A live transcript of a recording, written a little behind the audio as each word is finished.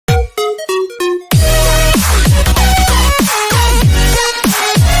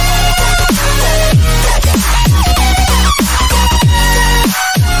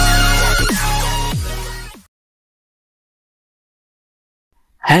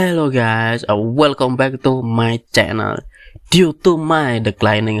Hello guys, welcome back to my channel. Due to my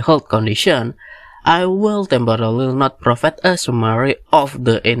declining health condition, I will temporarily not provide a summary of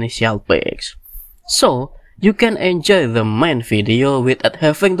the initial pics. So, you can enjoy the main video without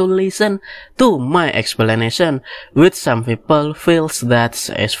having to listen to my explanation, which some people feels that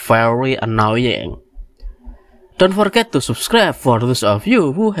is very annoying. Don't forget to subscribe for those of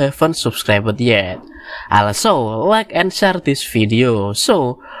you who haven't subscribed yet. Also, like and share this video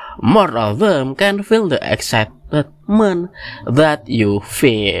so more of them can feel the excitement that you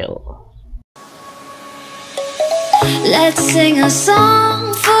feel. Let's sing a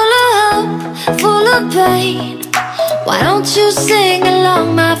song full of hope, full of pain. Why don't you sing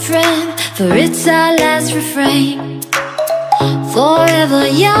along, my friend? For it's our last refrain. Forever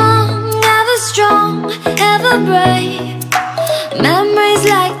young, ever strong, ever brave. Memories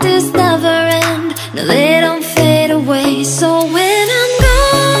like this never end. No, they don't fade away. So when I'm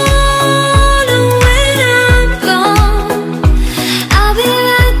gone, oh, when I'm gone, I'll be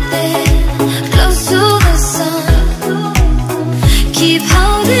right there, close to the sun. Keep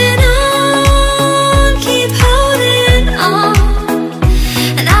holding on, keep holding on,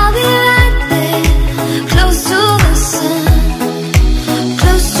 and I'll be right there, close to the sun,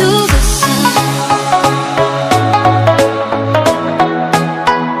 close to the sun.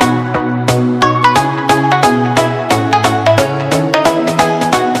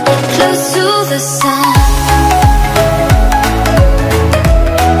 Close to the sun.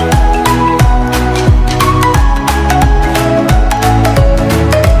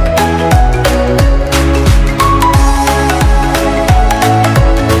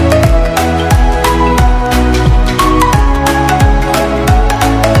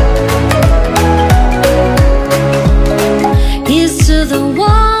 Here's to the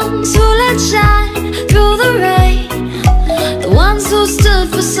ones who let shine through the rain, the ones who stood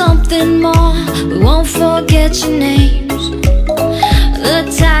for something more. We won't forget your names. The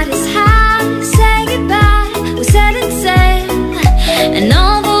tide is high, say goodbye, we're setting sail, and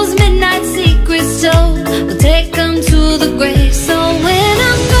all those midnight secrets told, we'll take them to the grave. So when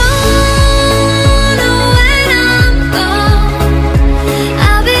I'm gone, oh, when I'm gone,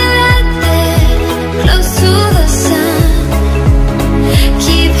 I'll be right there, close to the sun.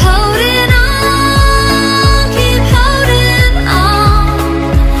 Keep holding on, keep holding on,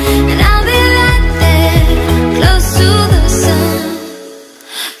 and I'll be right there, close to the sun,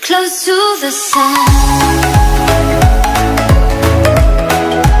 close to the sun. Close to the sun.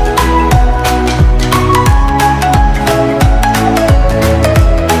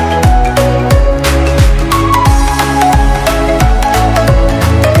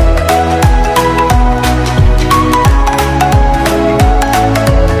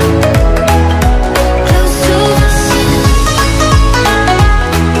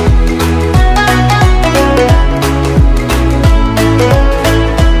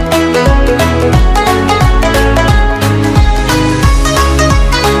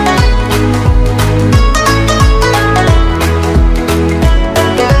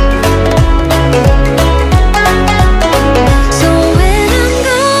 So when I'm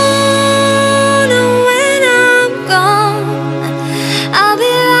gone, oh, when I'm gone, I'll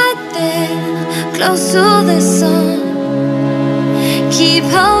be right there, close to the sun. Keep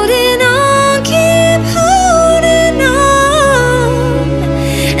holding on, keep holding on,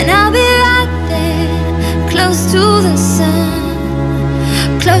 and I'll be right there, close to the sun,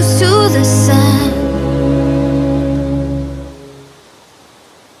 close to the sun.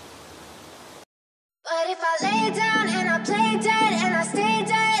 But if I lay down and I play dead and I stay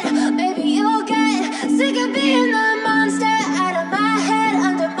dead, maybe you'll get sick of being the monster out of my head,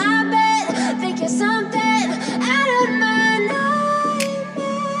 under my bed, thinking something out of my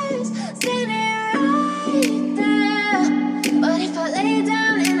nightmares, standing right there. But if I lay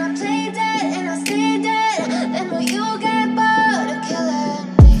down and I play dead and I stay dead, then will you get bored of killing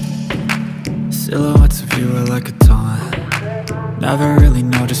me? Silhouettes of you are like a taunt. Never really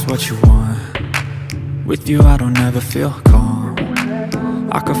know just what you want. With you I don't ever feel calm.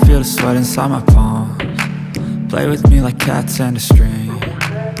 I can feel the sweat inside my palms. Play with me like cats and a string.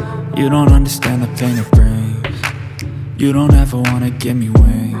 You don't understand the pain it brings. You don't ever wanna give me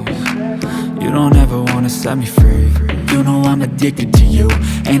wings. You don't ever wanna set me free. You know I'm addicted to you,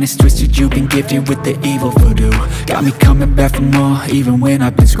 and it's twisted, you've been gifted with the evil voodoo. Got me coming back for more, even when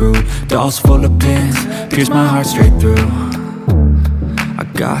I've been screwed. Dolls full of pins, pierce my heart straight through. I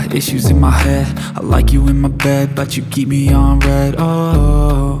got issues in my head, I like you in my bed, but you keep me on red.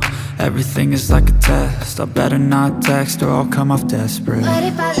 Oh, everything is like a test, I better not text or I'll come off desperate. But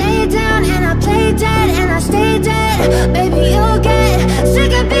if I lay down and I play dead and I stay dead, baby you'll get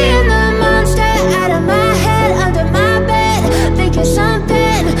sick of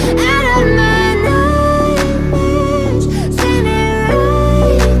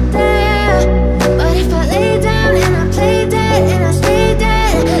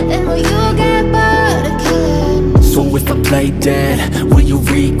lay dead? Will you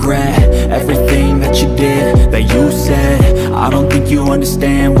regret everything that you did, that you said? I don't think you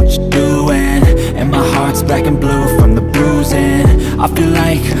understand what you're doing, and my heart's black and blue from the bruising. I feel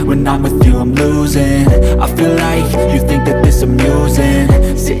like when I'm with you I'm losing. I feel like you think that this amusing,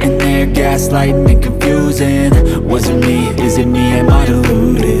 sitting there gaslighting and confusing. Was it me? Is it me? Am I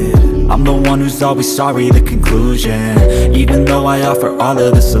deluded? I'm the one who's always sorry, the conclusion, even though I offer all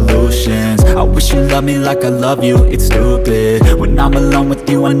of the solutions. I wish you loved me like I love you, it's stupid. When I'm alone with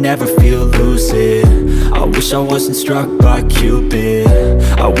you I never feel lucid. I wish I wasn't struck by Cupid.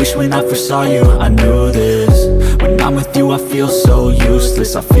 I wish when I first saw you I knew this. When I'm with you I feel so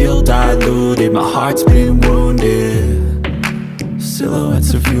useless, I feel diluted, my heart's been wounded.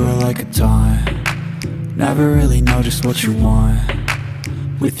 Silhouettes of you are like a taunt, never really know just what you want.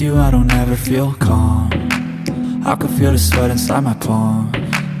 With you I don't ever feel calm, I can feel the sweat inside my palms.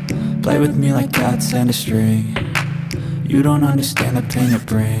 Play with me like cats and a string. You don't understand the pain it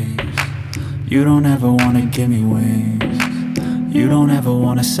brings. You don't ever wanna give me wings. You don't ever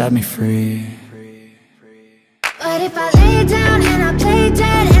wanna set me free. But if I lay down and I play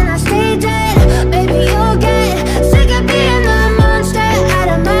dead and I stay dead, baby you'll get sick of being the monster out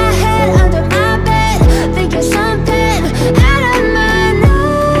of my head, under my bed, thinking something out of my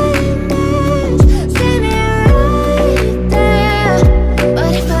nightmares. See me right there.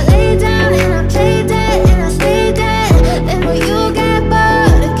 But if I lay down and I play dead and I stay dead, then will you get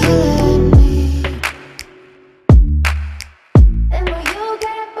bored of killing me? Then will you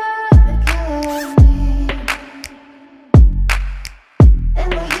get bored of killing me? And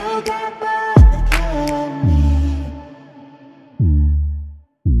will you get bored?